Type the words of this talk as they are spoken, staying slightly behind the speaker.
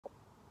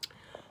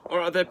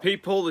Alright there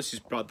people, this is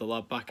Brad the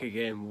Lad back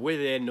again with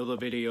another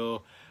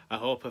video. I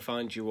hope I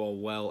find you all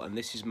well, and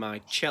this is my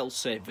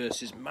Chelsea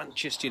versus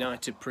Manchester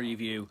United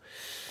preview.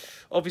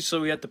 Obviously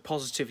we had the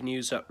positive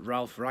news that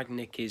Ralf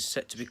Rangnick is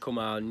set to become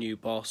our new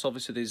boss.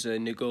 Obviously there's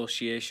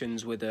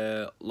negotiations with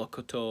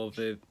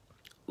Lokomotiv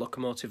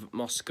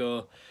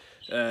Moscow,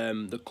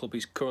 the club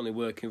he's currently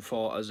working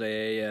for as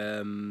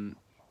a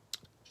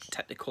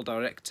technical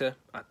director.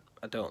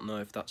 I don't know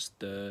if that's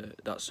the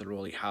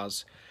role he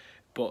has,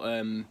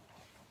 but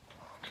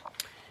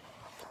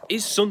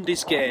is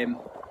Sunday's game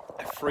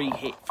a free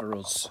hit for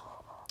us?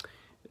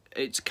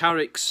 It's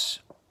Carrick's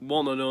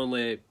one and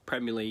only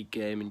Premier League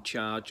game in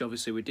charge.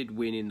 Obviously, we did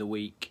win in the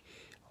week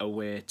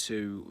away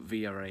to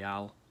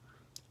Villarreal,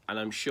 and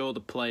I'm sure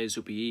the players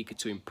will be eager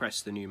to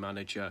impress the new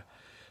manager.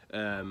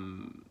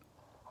 And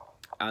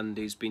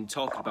he's been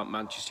talking about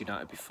Manchester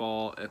United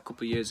before. A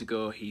couple of years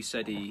ago, he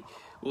said he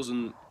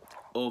wasn't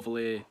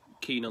overly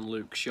keen on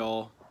Luke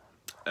Shaw.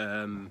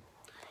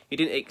 He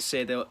didn't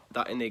say that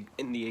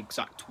in the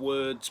exact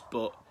words,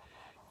 but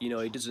you know,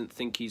 he doesn't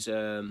think he's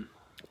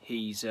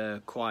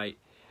quite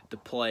the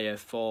player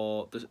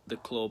for the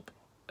club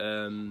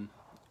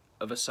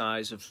of a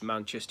size of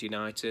Manchester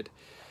United.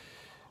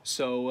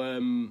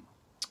 So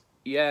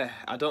yeah,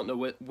 I don't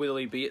know. Will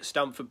he be at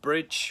Stamford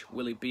Bridge?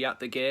 Will he be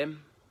at the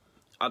game?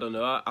 I don't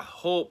know. I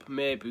hope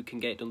maybe we can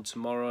get it done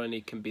tomorrow and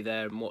he can be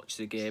there and watch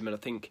the game. And I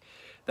think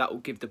that will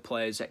give the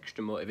players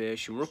extra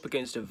motivation. We're up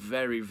against a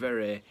very,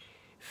 very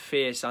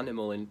fierce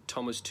animal in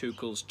Thomas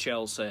Tuchel's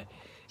Chelsea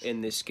in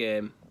this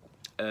game.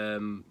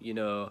 You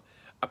know,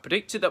 I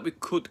predicted that we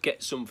could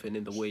get something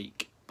in the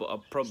week, but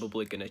I'm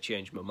probably going to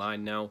change my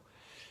mind now.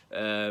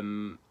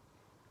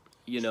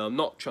 You know, I'm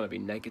not trying to be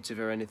negative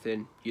or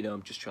anything. You know,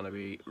 I'm just trying to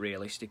be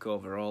realistic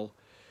overall.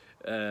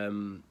 I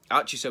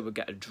actually said we'd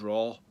get a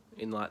draw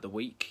in like the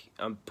week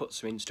and put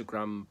some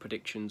Instagram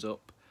predictions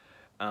up,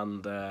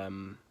 and I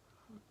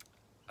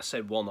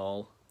said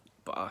 1-1,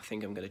 but I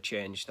think I'm going to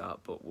change that.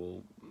 But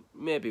we'll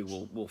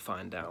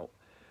find out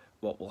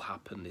what will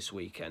happen this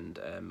weekend.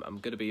 I'm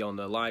going to be on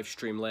a live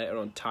stream later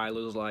on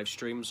Tyler's live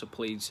stream, so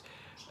please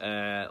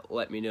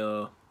let me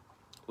know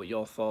what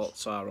your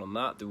thoughts are on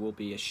that. There will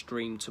be a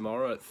stream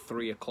tomorrow at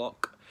 3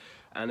 o'clock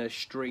and a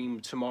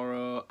stream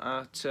tomorrow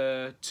at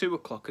 2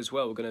 o'clock as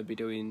well. We're going to be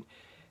doing,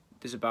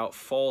 there's about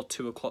 4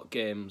 2 o'clock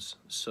games,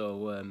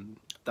 so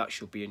that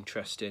should be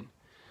interesting.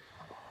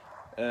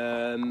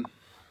 I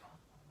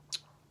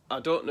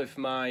don't know if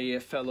my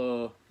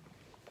fellow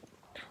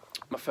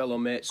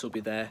mates will be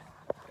there,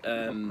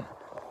 you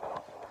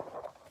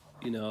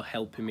know,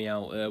 helping me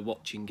out,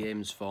 watching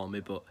games for me,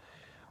 but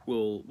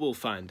we'll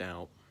find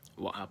out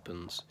what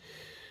happens.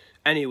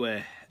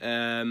 Anyway,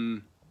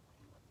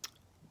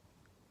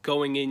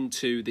 going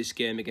into this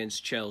game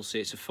against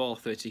Chelsea, it's a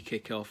 4:30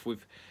 kickoff. We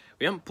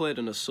haven't played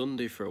on a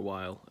Sunday for a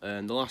while,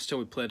 and the last time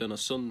we played on a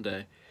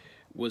Sunday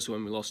was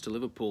when we lost to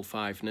Liverpool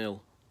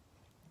 5-0.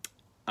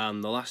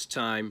 And the last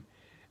time,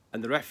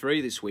 and the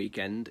referee this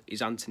weekend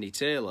is Anthony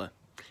Taylor.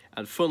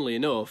 And funnily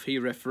enough, he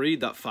refereed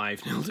that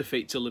 5-0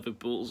 defeat to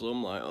Liverpool, so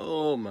I'm like,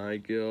 oh my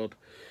God.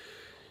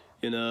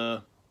 You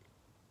know,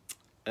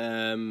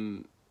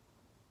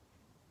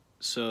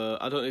 so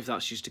I don't know if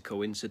that's just a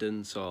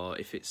coincidence or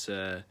if it's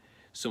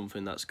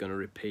something that's going to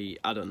repeat.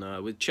 I don't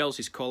know. With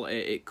Chelsea's quality,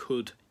 it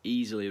could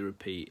easily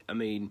repeat. I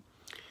mean,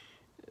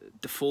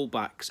 the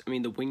full-backs,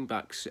 the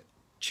wing-backs,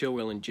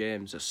 Chilwell and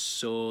James are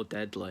so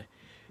deadly,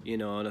 you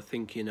know, and I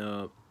think, you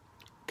know,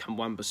 can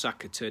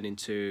Wan-Bissaka turn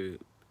into,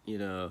 you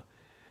know,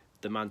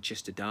 the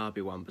Manchester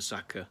Derby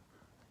Wan-Bissaka,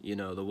 you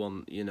know, the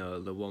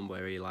one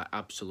where he like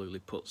absolutely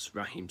puts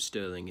Raheem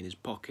Sterling in his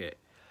pocket.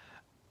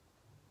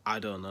 I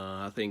don't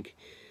know. I think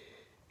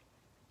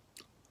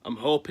I'm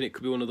hoping it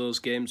could be one of those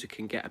games we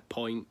can get a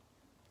point.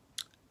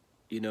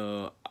 You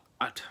know,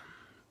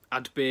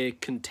 I'd be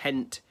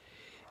content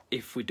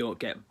if we don't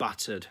get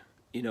battered.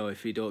 You know,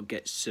 if we don't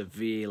get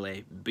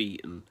severely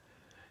beaten.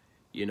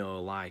 You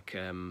know, like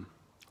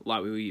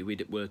we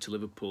were to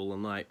Liverpool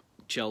and like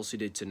Chelsea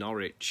did to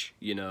Norwich.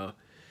 You know,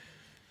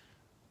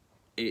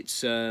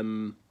 it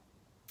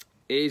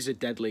is a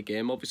deadly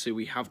game. Obviously,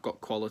 we have got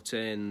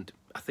quality, and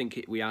I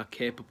think we are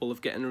capable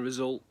of getting a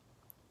result.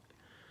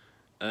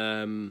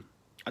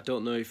 I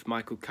don't know if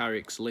Michael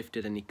Carrick's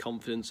lifted any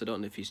confidence. I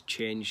don't know if he's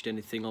changed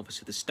anything.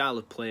 Obviously, the style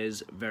of play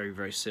is very,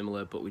 very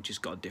similar, but we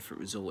just got a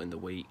different result in the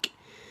week.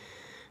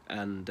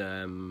 And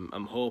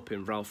I'm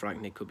hoping Ralf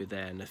Rangnick will be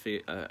there, and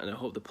I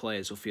hope the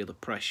players will feel the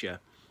pressure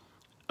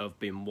of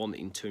being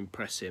wanting to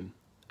impress him,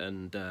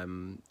 and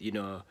you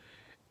know,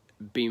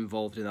 be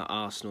involved in that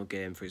Arsenal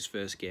game for his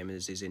first game in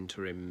his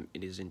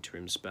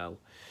interim spell.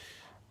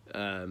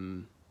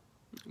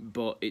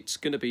 But it's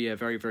going to be a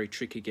very, very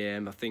tricky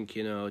game. I think,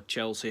 you know,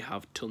 Chelsea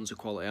have tons of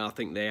quality. I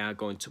think they are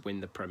going to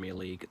win the Premier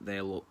League. They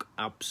look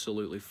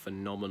absolutely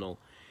phenomenal.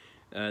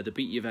 They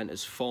beat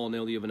Juventus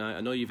 4-0 the other night.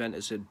 I know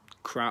Juventus are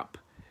crap,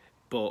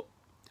 but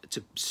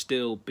to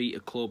still beat a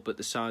club at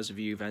the size of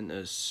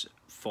Juventus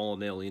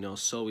 4-0, you know,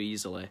 so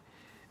easily,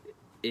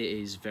 it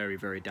is very,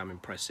 very damn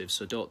impressive.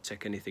 So don't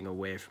take anything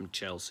away from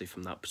Chelsea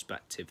from that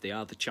perspective. They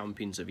are the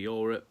champions of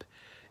Europe.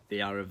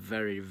 They are a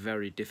very,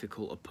 very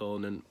difficult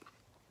opponent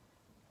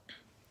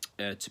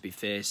to be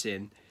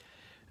facing.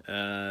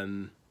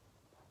 In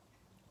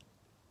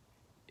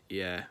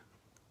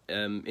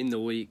the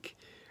week,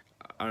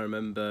 I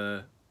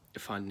remember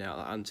finding out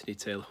that Anthony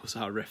Taylor was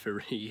our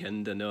referee,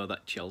 and I know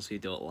that Chelsea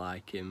don't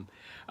like him.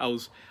 I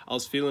was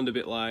feeling a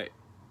bit like,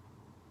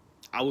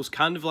 I was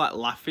kind of like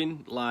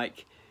laughing,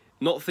 like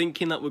not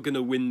thinking that we're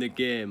gonna win the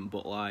game,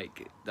 but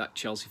like that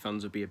Chelsea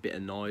fans would be a bit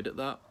annoyed at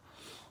that.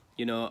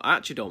 You know, I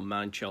actually don't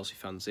mind Chelsea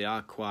fans. They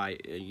are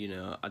quite, you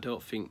know, I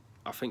think,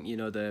 you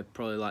know, they're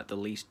probably like the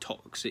least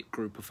toxic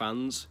group of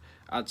fans,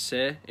 I'd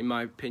say, in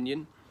my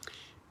opinion.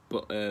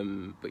 But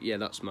yeah,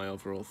 that's my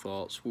overall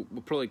thoughts.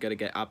 We're probably going to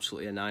get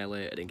absolutely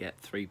annihilated and get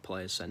 3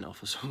 players sent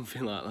off or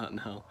something like that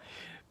now.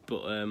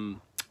 But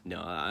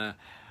no,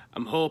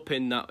 I'm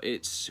hoping that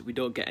we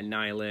don't get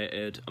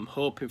annihilated. I'm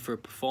hoping for a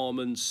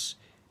performance,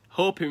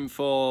 hoping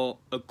for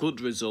a good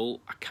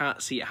result. I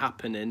can't see it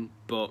happening,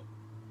 but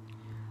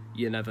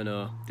you never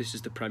know. This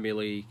is the Premier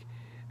League.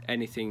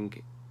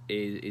 Anything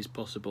is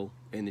possible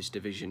in this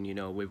division. You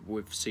know,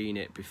 we've seen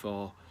it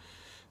before.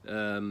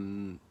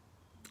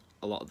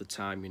 A lot of the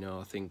time, you know,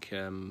 I think,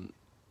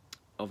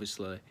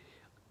 obviously,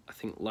 I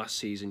think last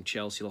season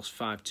Chelsea lost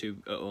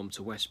 5-2 at home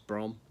to West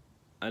Brom.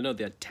 I know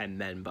they had 10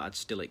 men, but I'd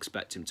still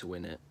expect him to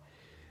win it.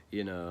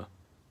 You know,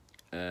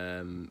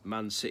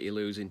 Man City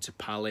losing to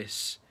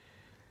Palace,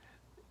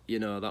 you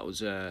know, that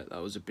was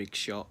a big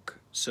shock.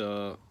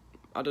 So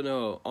I don't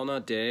know. On our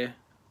day,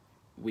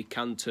 we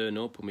can turn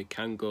up and we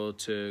can go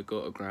to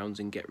grounds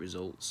and get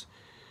results.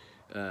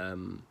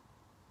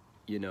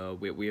 You know,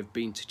 we have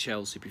been to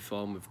Chelsea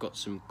before and we've got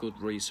some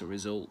good recent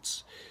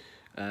results.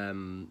 I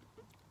don't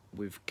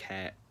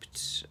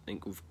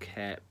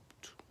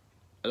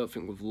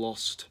think we've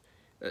lost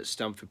at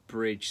Stamford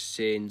Bridge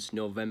since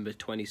November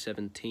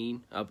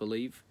 2017, I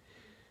believe,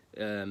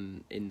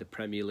 in the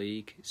Premier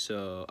League.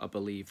 So I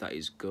believe that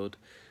is good.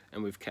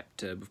 And we've got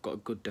a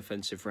good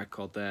defensive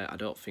record there. I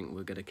don't think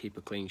we're going to keep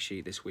a clean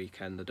sheet this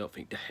weekend. I don't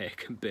think De Gea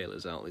can bail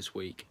us out this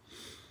week.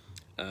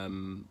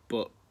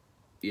 But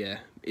yeah,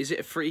 is it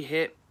a free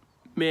hit?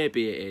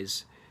 Maybe it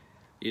is,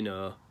 you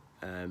know,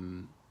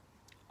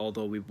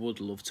 although we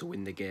would love to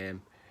win the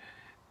game,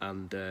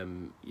 and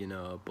you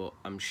know, but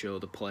I'm sure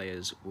the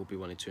players will be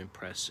wanting to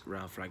impress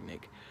Ralf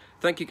Rangnick.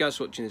 Thank you guys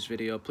for watching this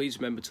video. Please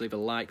remember to leave a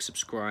like,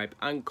 subscribe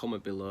and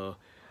comment below.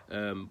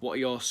 What are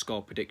your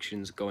score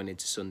predictions going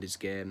into Sunday's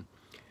game?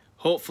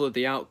 Hopefully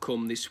the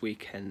outcome this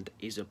weekend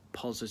is a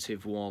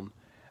positive one,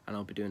 and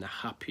I'll be doing a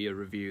happier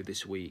review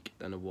this week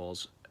than I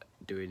was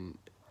doing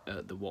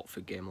the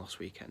Watford game last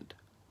weekend.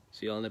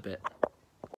 See you all in a bit.